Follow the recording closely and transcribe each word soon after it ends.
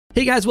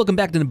Hey guys, welcome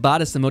back to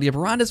Nimbatus and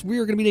Operandus. We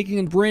are going to be making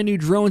a brand new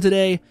drone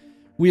today.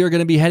 We are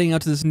going to be heading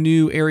out to this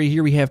new area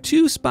here. We have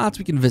two spots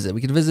we can visit.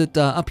 We can visit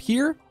up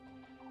here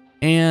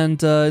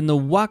and in the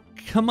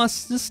Wakama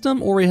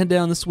system, or we head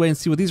down this way and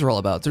see what these are all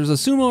about. There's a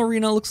sumo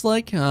arena, it looks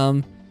like.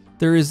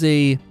 There is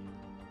a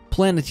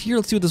planet here.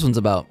 Let's see what this one's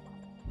about.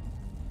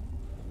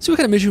 Let's see what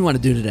kind of mission we want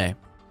to do today.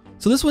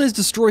 So this one is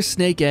destroy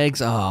snake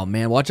eggs. Oh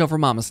man, watch out for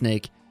Mama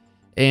Snake.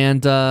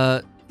 And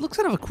looks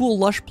kind of a cool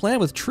lush planet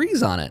with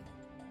trees on it.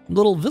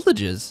 Little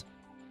villages.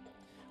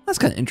 That's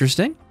kind of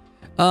interesting.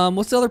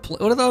 What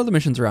are the other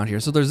missions around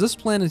here? So there's this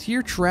planet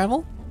here,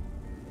 travel.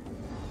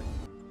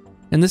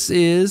 And this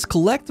is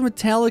collect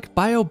metallic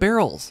bio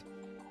barrels.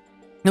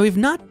 Now we've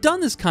not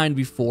done this kind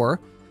before,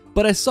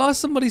 but I saw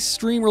somebody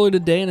stream earlier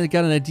today and I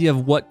got an idea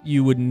of what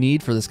you would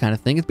need for this kind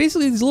of thing. It's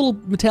basically these little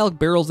metallic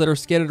barrels that are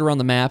scattered around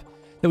the map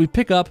that we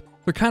pick up.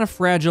 They're kind of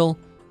fragile,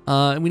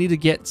 and we need to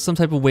get some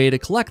type of way to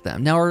collect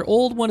them. Now our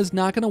old one is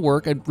not going to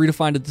work. I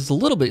redefined it just a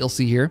little bit, you'll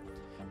see here.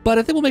 But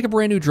I think we'll make a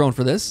brand new drone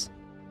for this.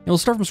 And we'll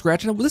start from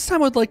scratch. And this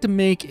time I'd like to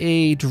make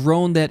a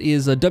drone that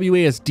is a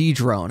WASD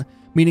drone,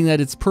 meaning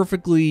that it's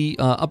perfectly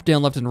up,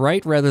 down, left, and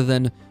right, rather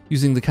than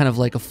using the kind of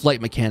like a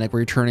flight mechanic where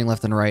you're turning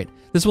left and right.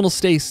 This one will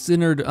stay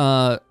centered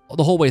the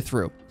whole way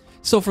through.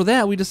 So for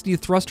that, we just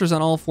need thrusters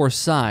on all four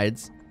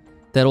sides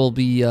that will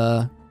be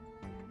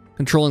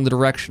controlling the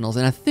directionals.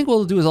 And I think what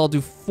we'll do is I'll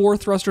do 4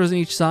 thrusters on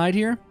each side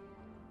here.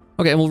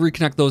 Okay, and we'll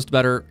reconnect those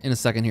better in a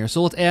second here.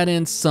 So let's add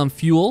in some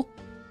fuel.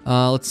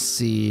 Let's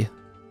see.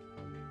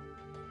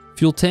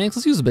 Fuel tanks.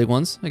 Let's use the big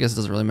ones. I guess it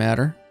doesn't really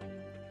matter.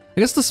 I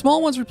guess the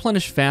small ones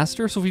replenish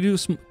faster, so if we do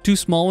 2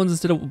 small ones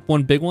instead of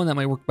 1 big one, that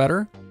might work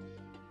better.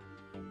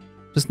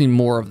 Just need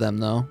more of them,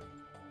 though,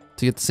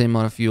 to get the same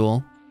amount of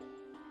fuel.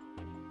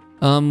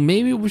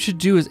 Maybe what we should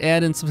do is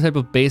add in some type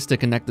of base to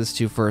connect this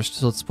to first.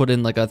 So let's put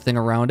in like a thing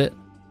around it.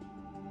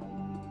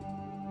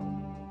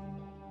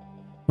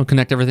 We'll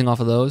connect everything off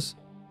of those.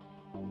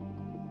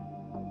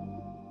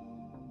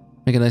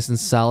 Make it nice and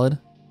solid.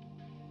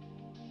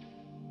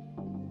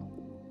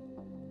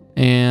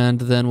 And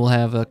then we'll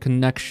have a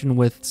connection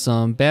with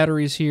some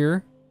batteries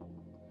here.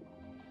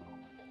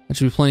 That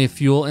should be plenty of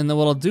fuel. And then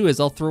what I'll do is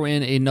I'll throw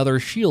in another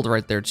shield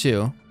right there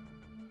too.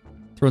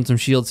 Throw in some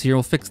shields here.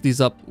 We'll fix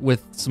these up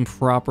with some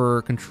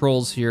proper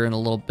controls here in a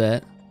little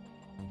bit.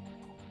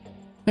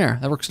 There,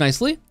 that works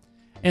nicely.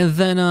 And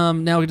then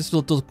now we just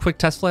do a quick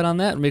test flight on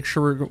that and make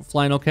sure we're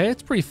flying okay.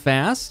 It's pretty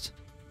fast.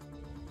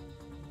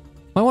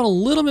 I want a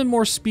little bit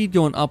more speed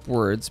going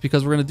upwards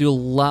because we're going to do a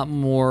lot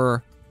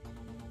more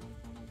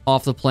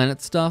off the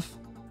planet stuff.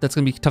 That's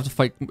going to be tough to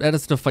fight. That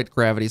is to fight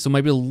gravity. So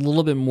maybe a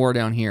little bit more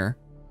down here.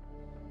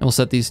 And we'll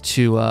set these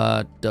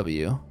to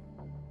W.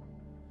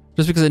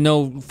 Just because I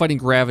know fighting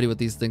gravity with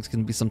these things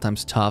can be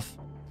sometimes tough.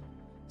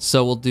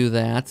 So we'll do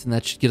that. And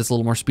that should get us a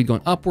little more speed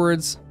going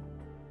upwards.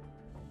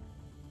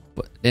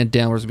 And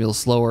downwards will be a little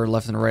slower.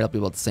 Left and right will be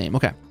about the same.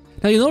 Okay.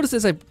 Now you'll notice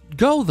as I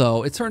go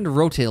though, it's starting to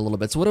rotate a little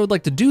bit. So what I would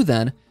like to do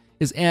then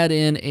is add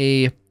in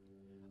a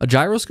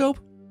gyroscope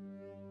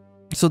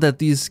so that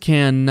these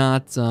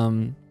cannot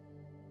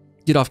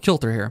get off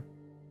kilter here.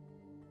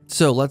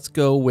 So let's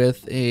go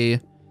with a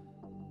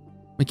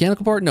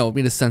mechanical part. No,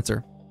 we need a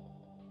sensor.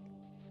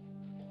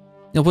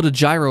 I'll put a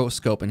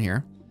gyroscope in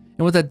here.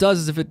 And what that does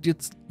is if it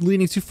gets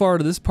leaning too far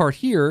to this part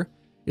here,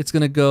 it's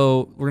going to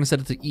go, we're going to set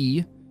it to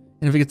E.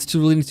 And if it gets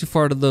leaning too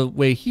far to the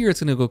way here, it's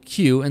going to go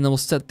Q. And then we'll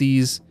set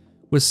these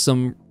with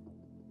some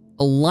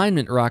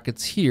alignment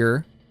rockets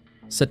here.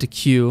 Set to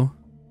Q.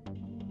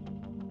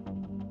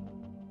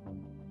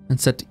 And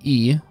set to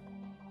E. And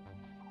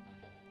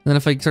then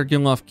if I start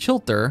getting off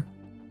kilter,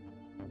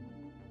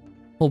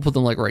 we'll put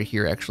them like right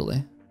here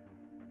actually.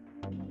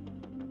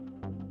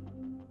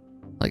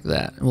 Like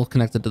that. And we'll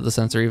connect it to the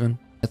sensor even.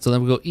 And so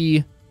then we go E.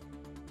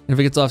 And if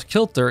it gets off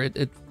kilter,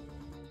 it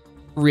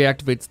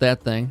reactivates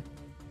that thing.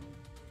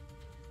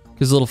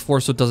 Gives a little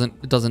force so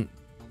it doesn't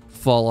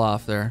fall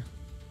off there.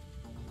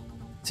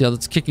 See how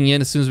that's kicking in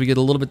as soon as we get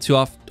a little bit too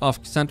off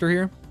center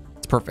here?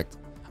 It's perfect.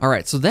 All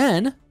right, so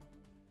then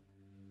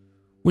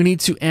we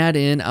need to add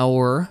in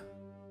our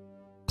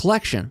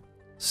collection.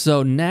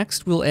 So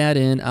next we'll add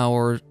in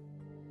our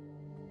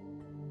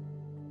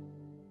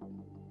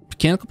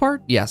mechanical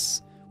part.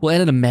 Yes, we'll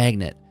add in a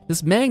magnet.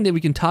 This magnet we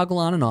can toggle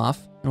on and off,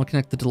 and we'll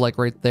connect it to like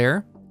right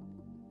there.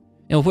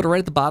 And we'll put it right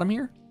at the bottom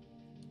here.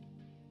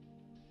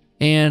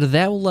 And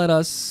that will let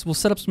us, we'll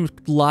set up some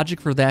logic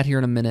for that here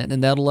in a minute,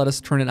 and that'll let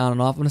us turn it on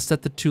and off. I'm gonna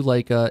set it to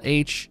like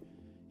H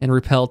and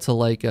repel to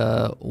like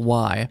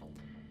Y.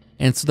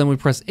 And so then we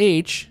press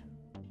H,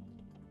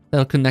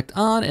 that'll connect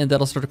on, and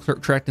that'll start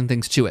attracting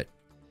things to it.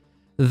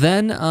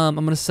 Then I'm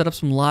gonna set up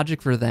some logic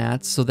for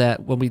that so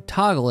that when we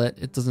toggle it,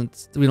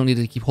 we don't need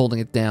to keep holding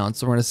it down.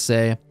 So we're gonna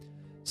say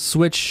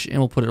switch, and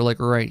we'll put it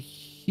like right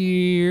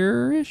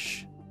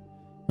here-ish.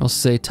 We'll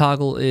say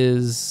toggle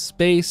is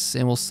space,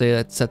 and we'll say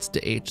that sets to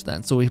H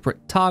then. So we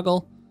put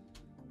toggle,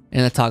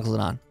 and that toggles it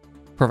on.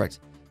 Perfect.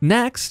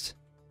 Next,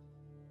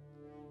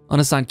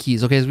 unassign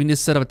keys. Okay, so we need to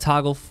set up a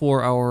toggle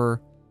for our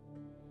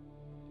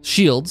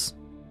shields.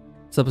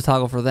 Set up a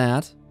toggle for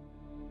that.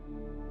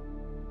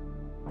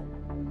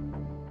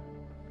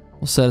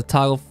 We'll set a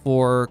toggle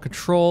for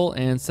control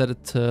and set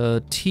it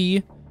to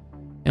T.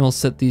 And we'll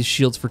set these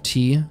shields for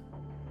T.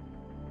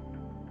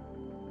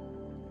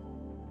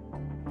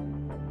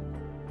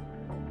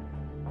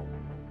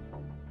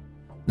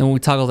 Then when we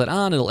toggle that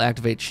on, it'll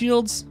activate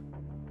shields.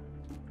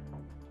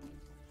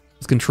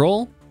 It's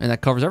control, and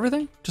that covers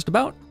everything, just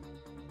about.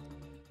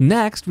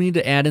 Next, we need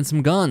to add in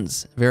some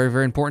guns. Very,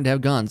 very important to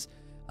have guns.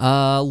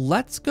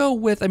 Let's go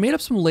with, I made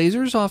up some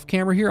lasers off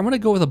camera here. I'm gonna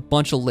go with a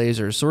bunch of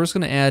lasers. So we're just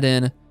gonna add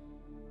in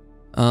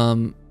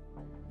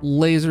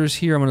lasers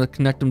here. I'm gonna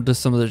connect them to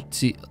some of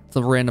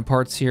the random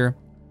parts here.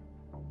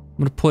 I'm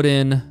gonna put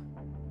in,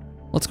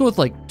 let's go with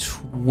like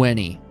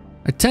 20.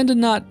 I tend to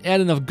not add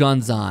enough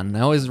guns on. I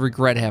always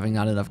regret having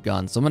not enough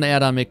guns. So I'm gonna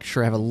add on, make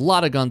sure I have a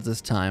lot of guns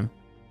this time.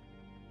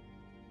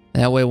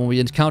 That way when we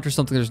encounter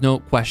something, there's no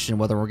question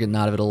whether we're getting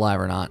out of it alive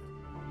or not.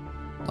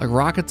 Like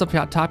rockets up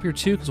top here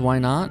too, because why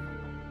not?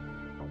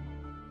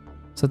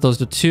 Set those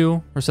to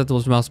 2, or set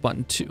those mouse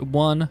button to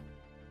 1.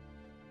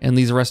 And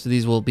the rest of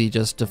these will be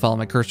just to follow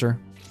my cursor.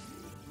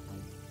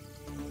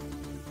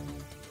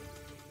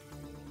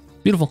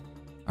 Beautiful.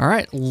 All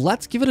right,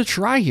 let's give it a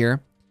try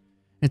here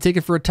and take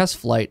it for a test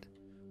flight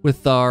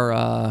with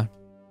our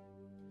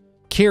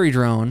carry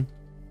drone.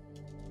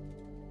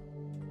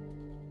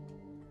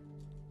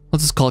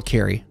 Let's just call it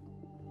carry.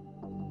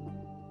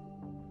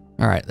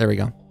 All right, there we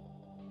go.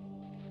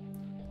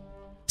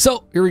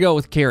 So here we go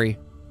with carry.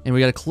 And we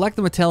got to collect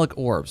the metallic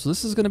orbs. So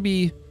this is going to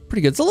be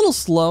pretty good. It's a little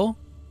slow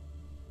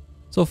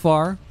so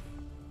far.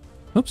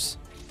 Oops.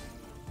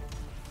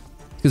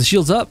 Because the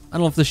shield's up. I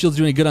don't know if the shield's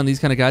doing any good on these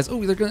kind of guys.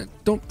 Oh, they're going to...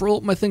 Don't blow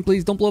up my thing,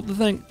 please. Don't blow up the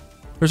thing.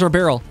 There's our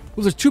barrel.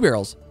 Oh, there's 2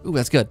 barrels. Oh,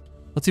 that's good.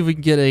 Let's see if we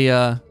can get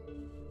a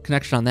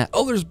connection on that.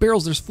 Oh, there's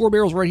barrels. There's 4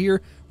 barrels right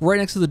here, right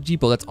next to the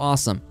depot. That's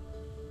awesome.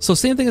 So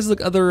same thing as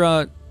the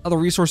other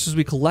resources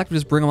we collect. We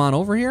just bring them on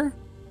over here.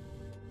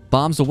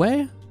 Bombs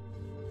away.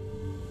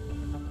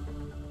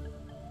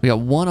 We got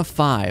 1 of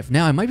 5.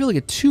 Now I might be able to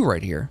get 2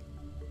 right here.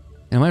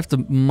 And I might have to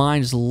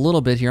mine just a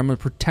little bit here. I'm going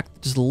to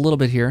protect just a little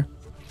bit here.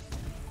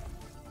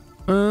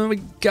 We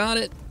got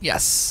it.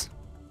 Yes.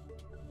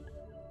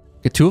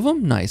 Get 2 of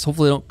them? Nice.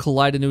 Hopefully they don't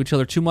collide into each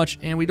other too much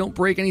and we don't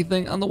break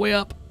anything on the way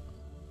up.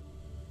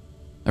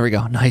 There we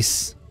go.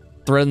 Nice.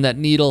 Threading that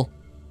needle.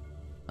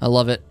 I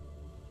love it.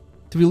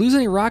 Did we lose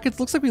any rockets?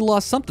 Looks like we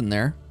lost something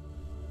there.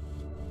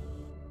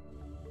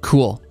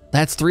 Cool.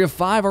 That's 3 of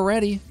 5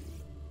 already.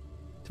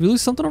 Did we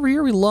lose something over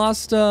here? We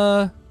lost 2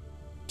 of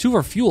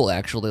our fuel,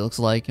 actually, looks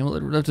like. And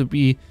we'll have to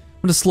be...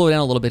 I'm going to slow down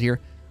a little bit here.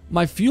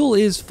 My fuel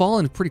is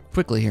falling pretty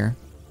quickly here.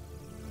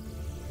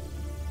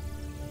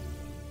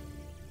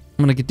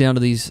 I'm going to get down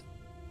to these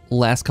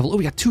last couple... Oh,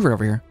 we got 2 right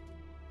over here.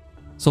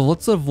 So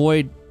let's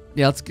avoid...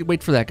 Yeah, let's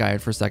wait for that guy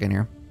for a second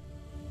here.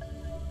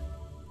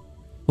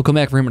 We'll come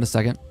back for him in a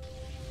second.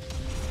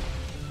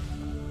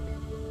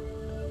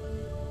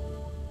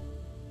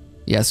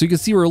 Yeah, so you can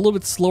see we're a little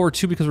bit slower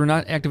too because we're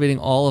not activating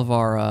all of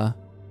our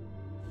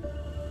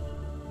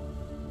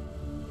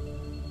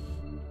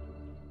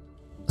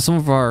some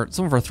of our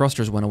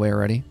thrusters went away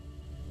already.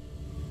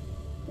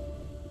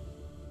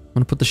 I'm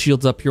gonna put the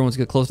shields up here once we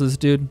get close to this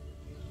dude.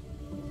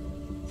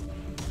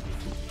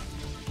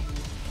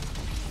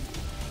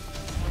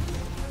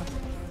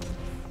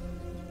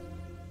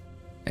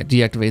 I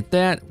deactivate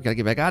that. We gotta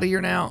get back out of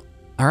here now.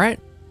 All right,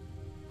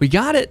 we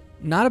got it.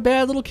 Not a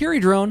bad little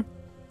carry drone.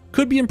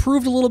 Could be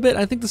improved a little bit.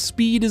 I think the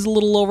speed is a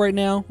little low right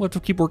now. We'll have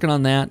to keep working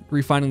on that,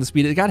 refining the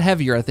speed. It got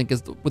heavier, I think,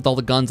 with all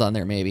the guns on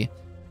there, maybe.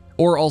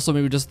 Or also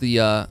maybe just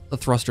the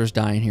thrusters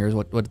dying here is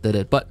what did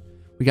it. But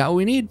we got what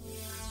we need.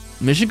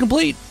 Mission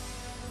complete.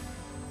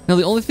 Now,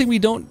 the only thing we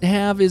don't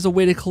have is a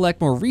way to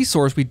collect more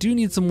resource. We do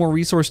need some more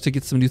resource to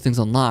get some new things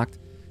unlocked.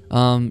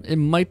 It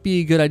might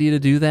be a good idea to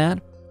do that.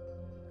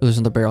 Oh, there's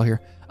another barrel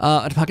here.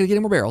 I'm not going to get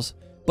any more barrels,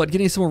 but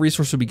getting some more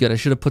resource would be good. I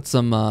should have put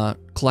some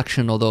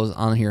collection of those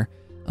on here.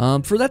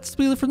 For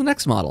the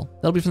next model.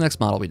 That'll be for the next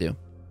model we do.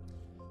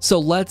 So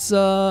let's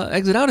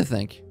exit out, I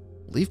think.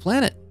 Leave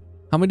planet.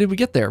 How many did we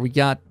get there? We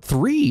got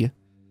 3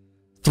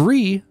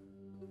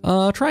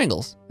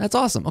 triangles. That's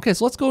awesome. Okay,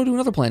 so let's go to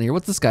another planet here.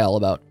 What's this guy all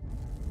about?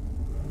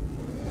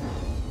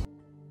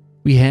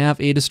 We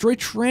have a destroy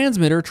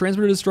transmitter.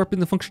 Transmitter disrupting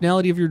the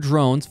functionality of your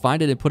drones.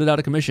 Find it and put it out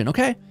of commission.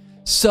 Okay,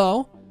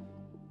 so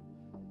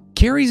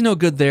carry's no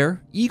good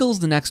there. Eagle's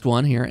the next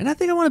one here. And I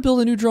think I want to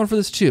build a new drone for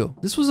this too.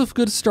 This was a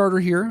good starter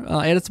here.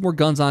 I added some more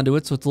guns onto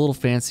it, so it's a little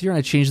fancier. And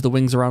I changed the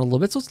wings around a little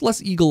bit, so it's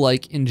less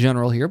eagle-like in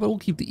general here, but we'll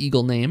keep the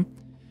eagle name.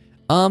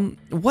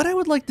 What I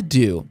would like to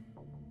do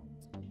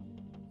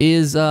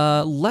is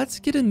let's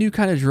get a new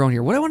kind of drone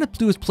here. What I want to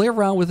do is play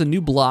around with a new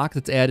block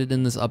that's added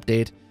in this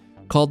update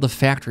called the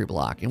factory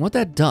block. And what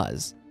that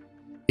does,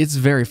 it's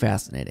very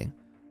fascinating.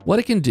 What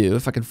it can do,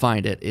 if I can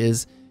find it,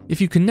 is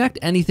if you connect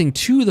anything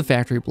to the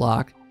factory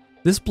block,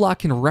 this block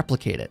can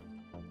replicate it.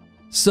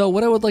 So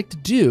what I would like to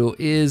do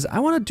is I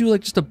want to do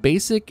like just a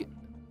basic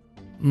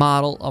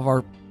model of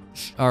our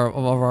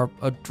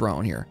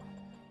drone here.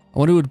 I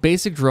want to do a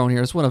basic drone here.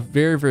 I just want a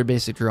very, very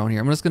basic drone here.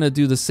 I'm just going to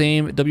do the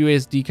same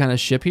WASD kind of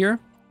ship here.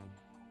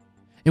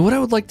 And what I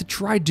would like to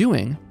try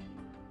doing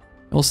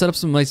And we'll set up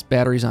some nice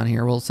batteries on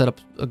here. We'll set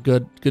up a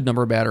good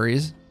number of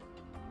batteries.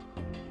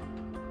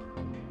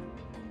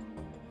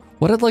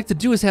 What I'd like to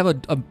do is have a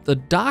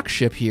dock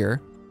ship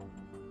here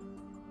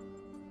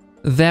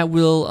that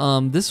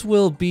will, this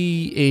will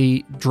be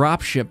a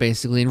drop ship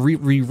basically, and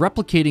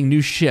replicating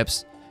new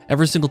ships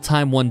every single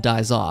time one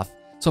dies off.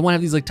 So I want to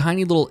have these like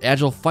tiny little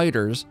agile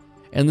fighters,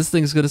 and this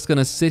thing's just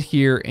gonna sit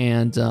here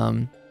and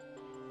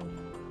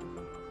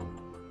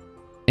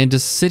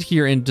just sit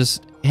here and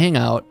just hang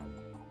out.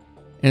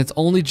 And its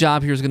only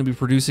job here is gonna be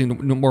producing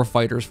more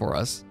fighters for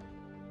us.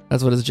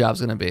 That's what its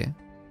job's gonna be.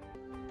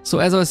 So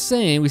as I was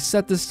saying, we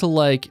set this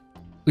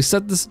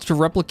to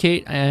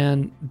replicate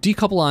and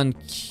decouple on,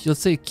 let's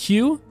say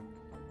Q.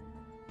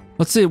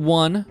 Let's say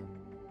 1.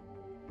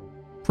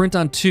 Print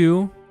on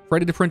 2.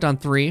 Ready to print on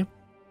 3.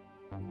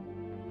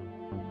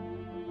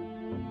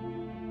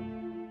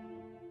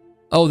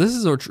 Oh, this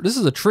is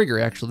a trigger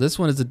actually. This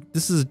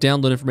is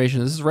download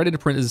information. This is ready to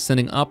print is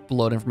sending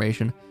upload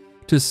information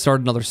to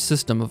start another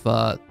system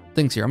of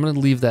things here. I'm gonna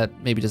leave that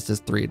maybe just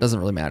as 3. It doesn't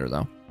really matter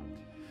though.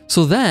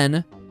 So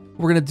then what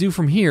we're gonna do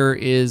from here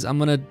is I'm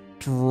gonna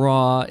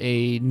draw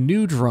a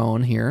new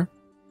drone here,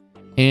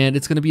 and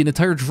it's gonna be an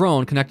entire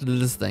drone connected to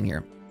this thing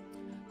here.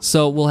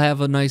 So we'll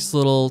have a nice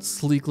little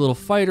sleek little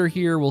fighter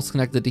here. We'll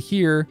connect it to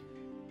here,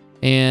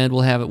 and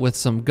we'll have it with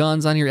some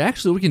guns on here.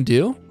 Actually, what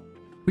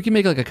we can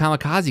make like a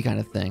kamikaze kind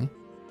of thing,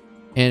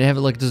 and have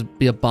it like just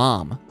be a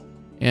bomb,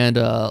 and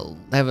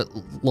have it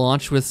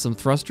launch with some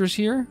thrusters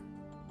here.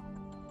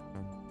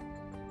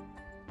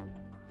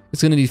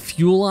 It's gonna need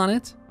fuel on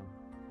it.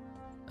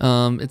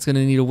 It's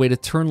gonna need a way to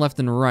turn left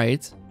and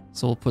right.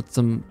 So we'll put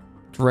some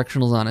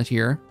directionals on it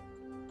here.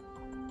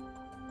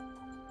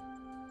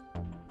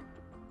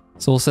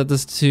 So we'll set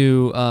this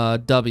to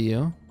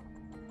W.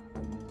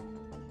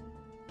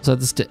 We'll set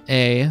this to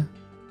A.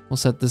 We'll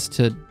set this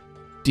to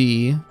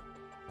D.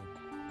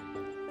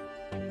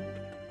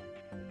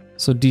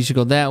 So D should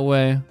go that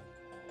way.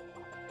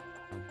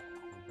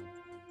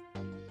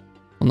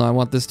 Well, no, I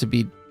want this to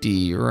be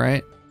D,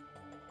 right?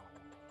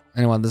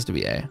 And I want this to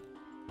be A.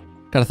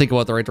 Gotta think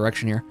about the right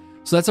direction here.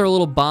 So that's our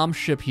little bomb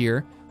ship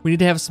here. We need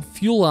to have some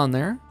fuel on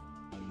there.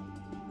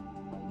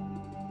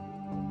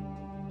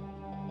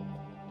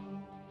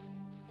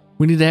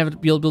 We need to have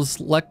it be able to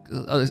select,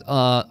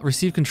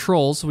 receive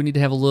controls. So we need to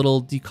have a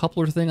little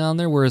decoupler thing on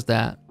there. Where is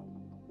that?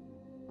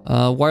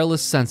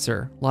 Wireless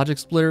sensor, logic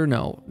splitter.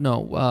 No,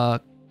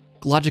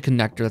 logic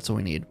connector. That's what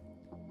we need.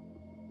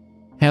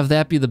 Have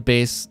that be the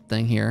base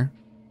thing here.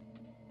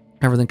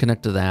 Everything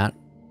connect to that.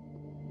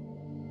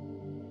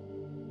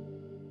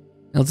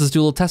 Now let's just do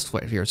a little test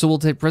flight here. So we'll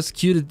press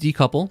Q to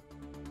decouple.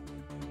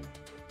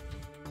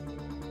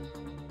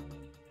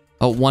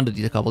 Oh, 1 to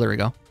decouple. There we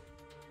go.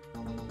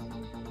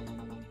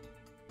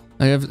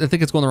 I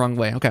think it's going the wrong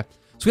way. Okay,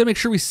 so we gotta make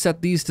sure we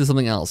set these to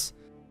something else,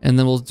 and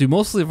then we'll do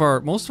most of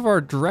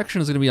our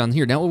direction is gonna be on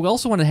here. Now what we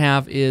also want to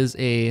have is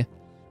a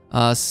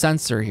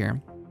sensor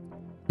here.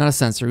 Not a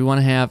sensor. We want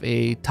to have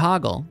a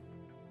toggle,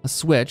 a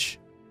switch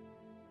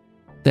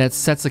that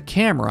sets a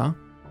camera.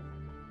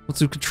 Let's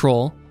do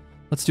control.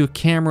 Let's do a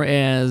camera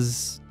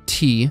as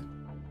T,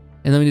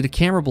 and then we need a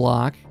camera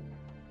block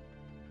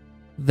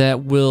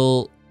that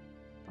will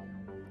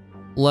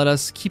let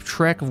us keep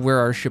track of where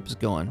our ship is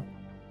going.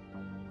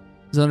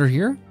 Is it under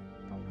here?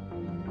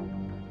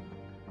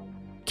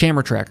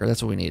 Camera tracker,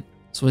 that's what we need.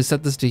 So we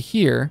set this to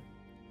here,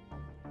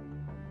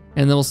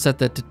 and then we'll set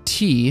that to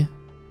T,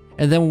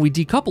 and then when we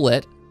decouple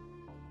it,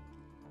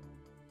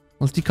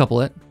 let's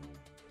decouple it.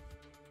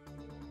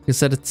 We can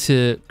set it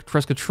to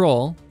press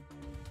control.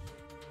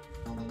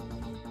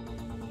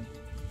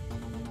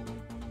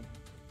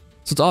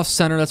 So it's off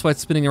center, that's why it's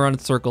spinning around in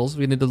circles.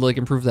 We need to like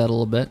improve that a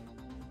little bit.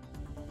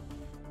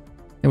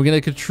 And we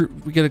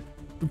gotta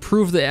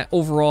improve the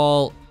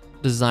overall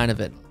design of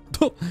it.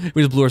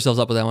 We just blew ourselves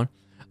up with that one.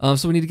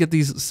 So we need to get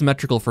these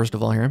symmetrical first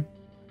of all here.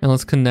 And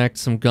let's connect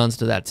some guns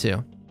to that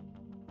too.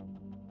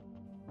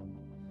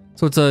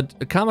 So it's a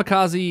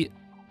kamikaze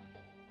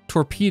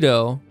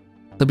torpedo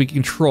that we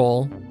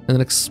control and then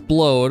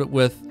explode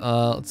with,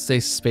 let's say,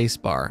 space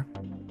bar.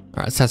 All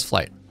right, let's test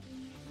flight.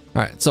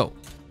 All right, so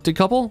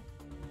decouple.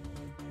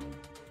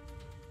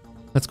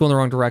 Let's go in the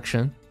wrong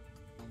direction.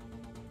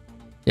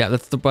 Yeah,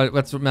 that's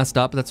what messed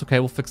up. That's okay.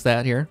 We'll fix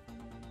that here.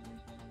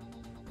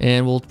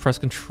 And we'll press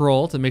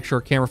control to make sure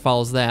our camera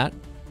follows that.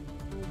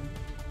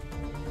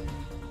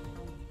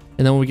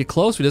 And then when we get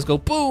close, we just go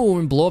boom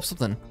and blow up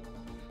something.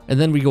 And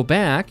then we go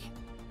back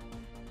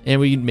and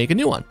we make a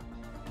new one.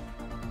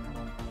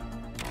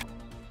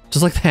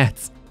 Just like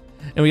that.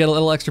 And we got a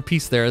little extra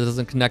piece there that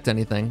doesn't connect to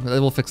anything.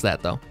 We'll fix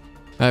that though. All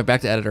right,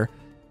 back to editor.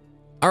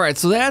 All right,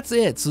 so that's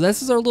it. So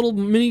this is our little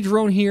mini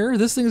drone here.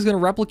 This thing is gonna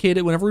replicate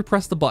it whenever we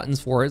press the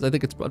buttons for it. I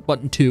think it's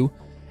button 2.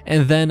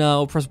 And then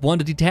we'll press 1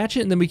 to detach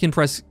it, and then we can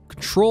press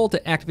control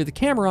to activate the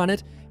camera on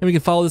it, and we can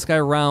follow this guy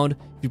around.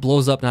 If he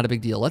blows up, not a big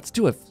deal. Let's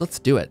do it. Let's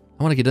do it.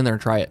 I wanna get in there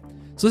and try it.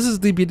 So this is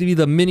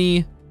the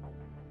mini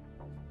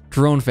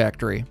drone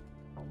factory.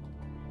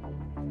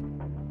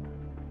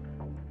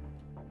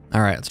 All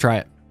right, let's try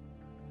it.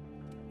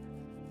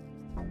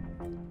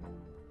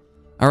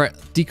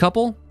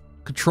 Decouple.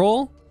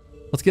 Control.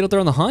 Let's get out there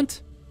on the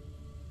hunt.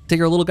 Take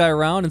our little guy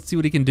around and see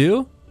what he can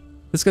do.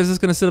 This guy's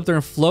just going to sit up there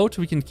and float.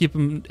 We can keep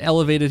him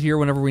elevated here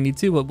whenever we need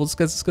to, but this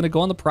guy's just going to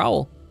go on the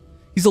prowl.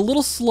 He's a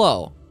little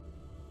slow.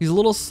 He's a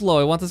little slow.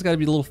 I want this guy to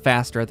be a little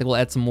faster. I think we'll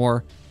add some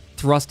more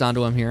thrust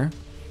onto him here.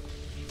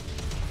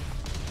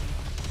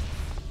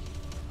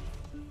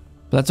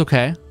 But that's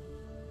okay.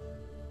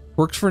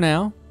 Works for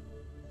now.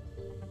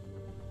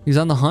 He's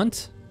on the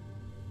hunt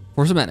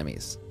for some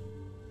enemies.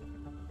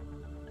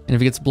 And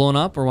if he gets blown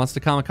up or wants to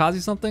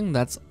kamikaze something,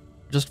 that's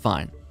just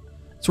fine.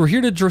 So we're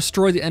here to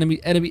destroy the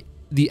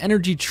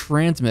energy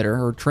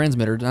transmitter, or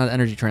transmitter, not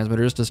energy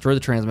transmitter, just destroy the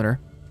transmitter.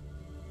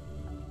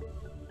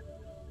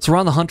 So we're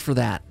on the hunt for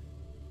that.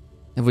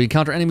 If we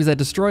encounter enemies that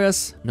destroy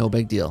us, no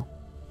big deal.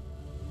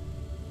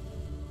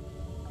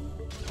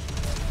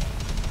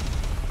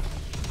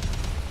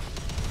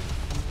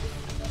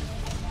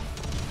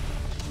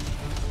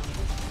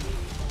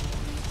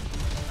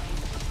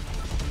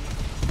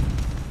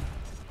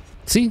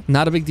 See,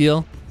 not a big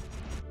deal.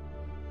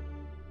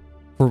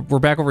 We're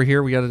back over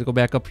here. We got to go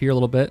back up here a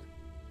little bit.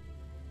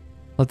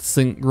 Let this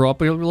thing grow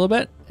up a little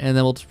bit, and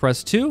then we'll just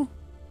press 2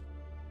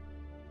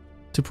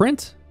 to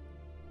print.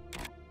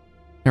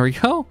 There we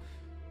go.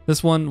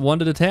 This one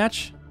to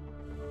detach.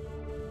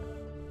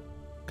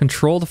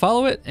 Control to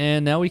follow it,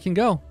 and now we can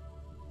go.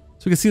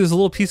 So we can see there's a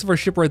little piece of our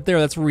ship right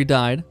there. That's where we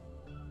died.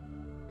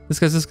 This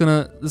guy's just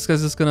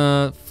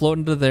gonna float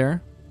into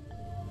there.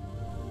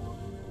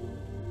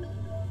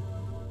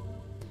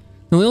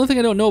 Now, the only thing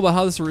I don't know about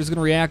how this is going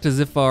to react is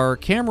if our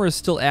camera is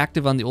still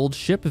active on the old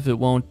ship, if it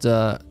won't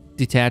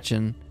detach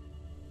and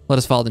let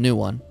us follow the new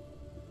one.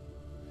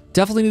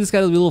 Definitely need this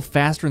guy to be a little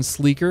faster and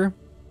sleeker.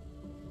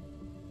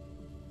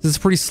 This is a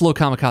pretty slow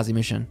kamikaze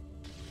mission.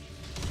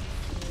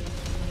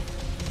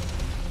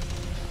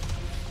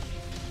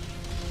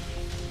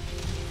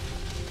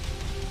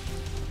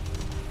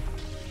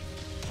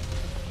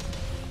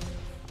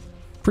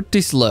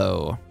 Pretty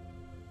slow.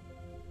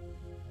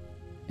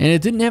 And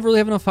it didn't really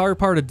have enough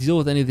firepower to deal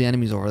with any of the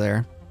enemies over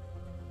there.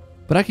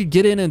 But I could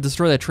get in and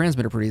destroy that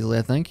transmitter pretty easily,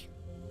 I think.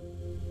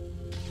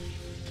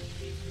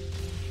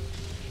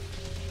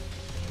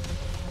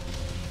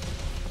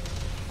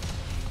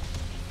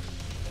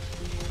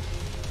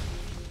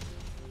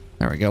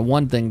 There we go,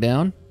 one thing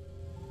down.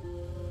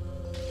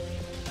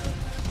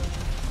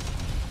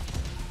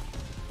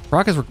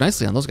 Rockets work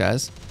nicely on those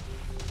guys.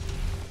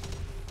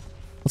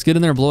 Let's get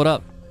in there and blow it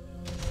up.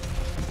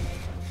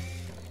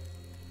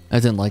 I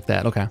didn't like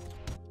that. Okay.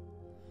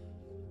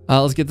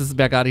 Let's get this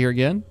back out of here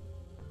again.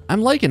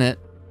 I'm liking it.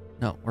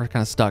 No, we're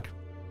kind of stuck.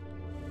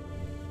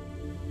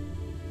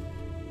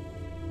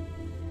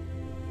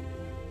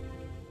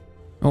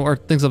 Oh, our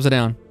thing's upside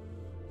down.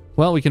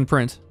 Well, we can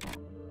print.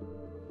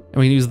 And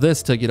we can use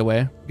this to get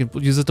away. We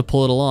can use this to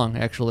pull it along,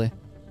 actually.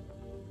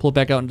 Pull it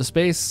back out into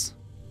space.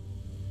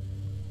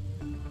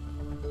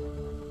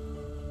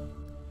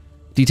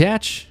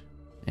 Detach.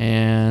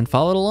 And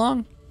follow it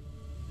along.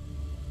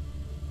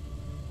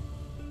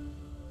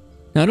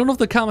 Now, I don't know if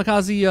the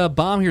kamikaze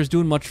bomb here is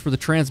doing much for the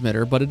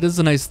transmitter, but it is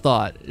a nice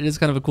thought. It is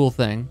kind of a cool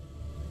thing.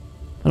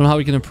 I don't know how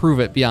we can improve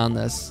it beyond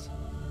this.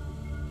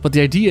 But the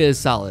idea is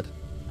solid.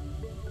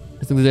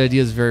 I think the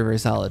idea is very, very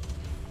solid.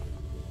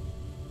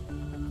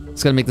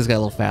 Just gotta make this guy a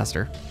little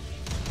faster.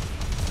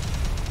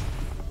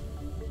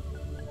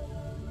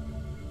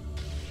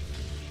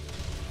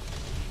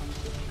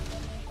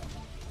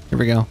 Here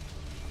we go.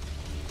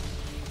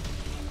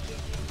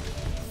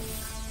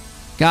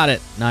 Got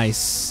it.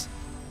 Nice.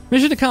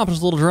 Mission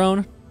accomplished, little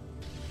drone.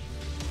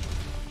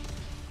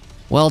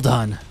 Well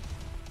done.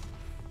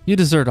 You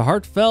deserved a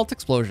heartfelt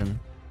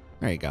explosion.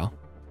 There you go.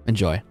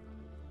 Enjoy.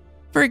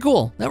 Very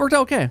cool. That worked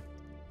out okay.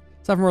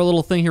 Aside from our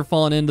little thing here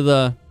falling into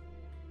the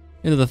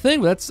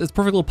thing, but it's a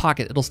perfect little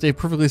pocket. It'll stay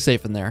perfectly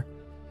safe in there.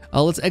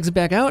 Let's exit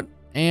back out.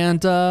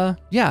 And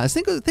yeah, I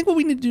think what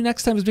we need to do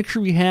next time is make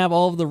sure we have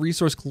all of the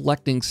resource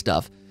collecting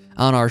stuff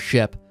on our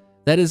ship.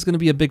 That is going to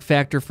be a big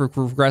factor for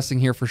progressing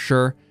here for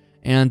sure.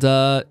 And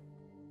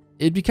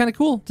it'd be kind of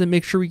cool to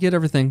make sure we get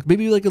everything.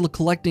 Maybe like a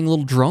collecting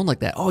little drone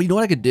like that. Oh, you know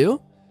what I could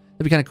do?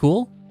 That'd be kind of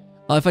cool.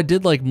 If I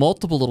did like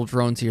multiple little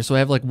drones here. So I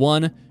have like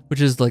one, which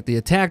is like the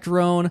attack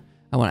drone.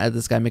 I want to add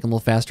this guy, make him a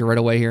little faster right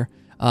away here.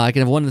 I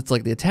can have one that's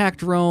like the attack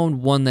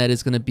drone, one that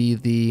is going to be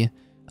the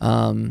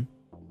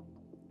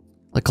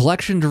like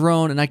collection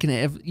drone, and I can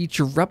have each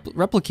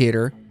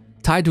replicator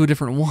tied to a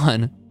different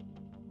one.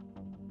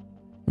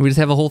 And we just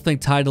have a whole thing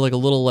tied to like a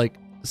little like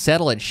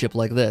satellite ship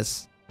like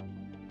this.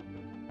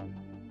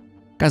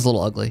 Guy's a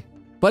little ugly,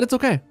 but it's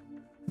okay.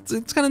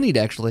 It's kind of neat,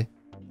 actually.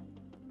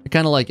 I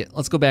kind of like it.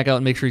 Let's go back out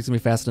and make sure he's going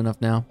to be fast enough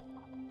now.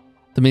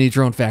 The mini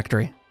drone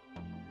factory.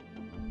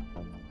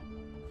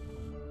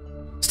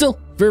 Still,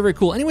 very, very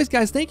cool. Anyways,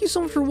 guys, thank you so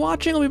much for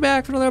watching. I'll be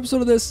back for another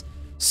episode of this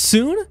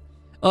soon.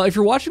 If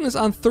you're watching this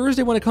on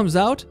Thursday when it comes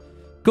out,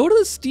 go to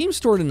the Steam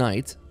store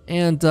tonight,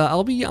 and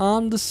I'll be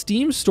on the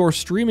Steam store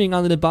streaming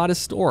on the Nimbatus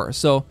store.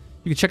 So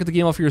you can check out the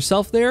game out for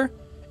yourself there.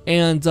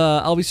 And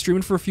I'll be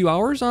streaming for a few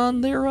hours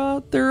on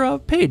their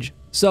page.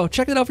 So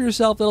check it out for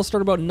yourself. That'll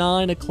start about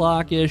 9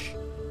 o'clock-ish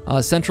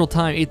Central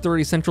Time,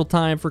 8:30 Central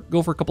Time.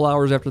 Go for a couple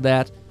hours after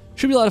that.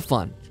 Should be a lot of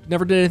fun.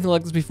 Never did anything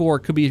like this before. It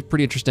could be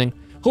pretty interesting.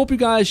 Hope you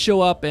guys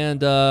show up and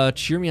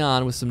cheer me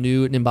on with some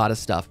new Nimbatus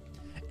stuff.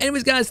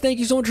 Anyways, guys, thank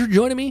you so much for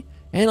joining me,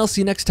 and I'll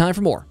see you next time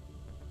for more.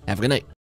 Have a good night.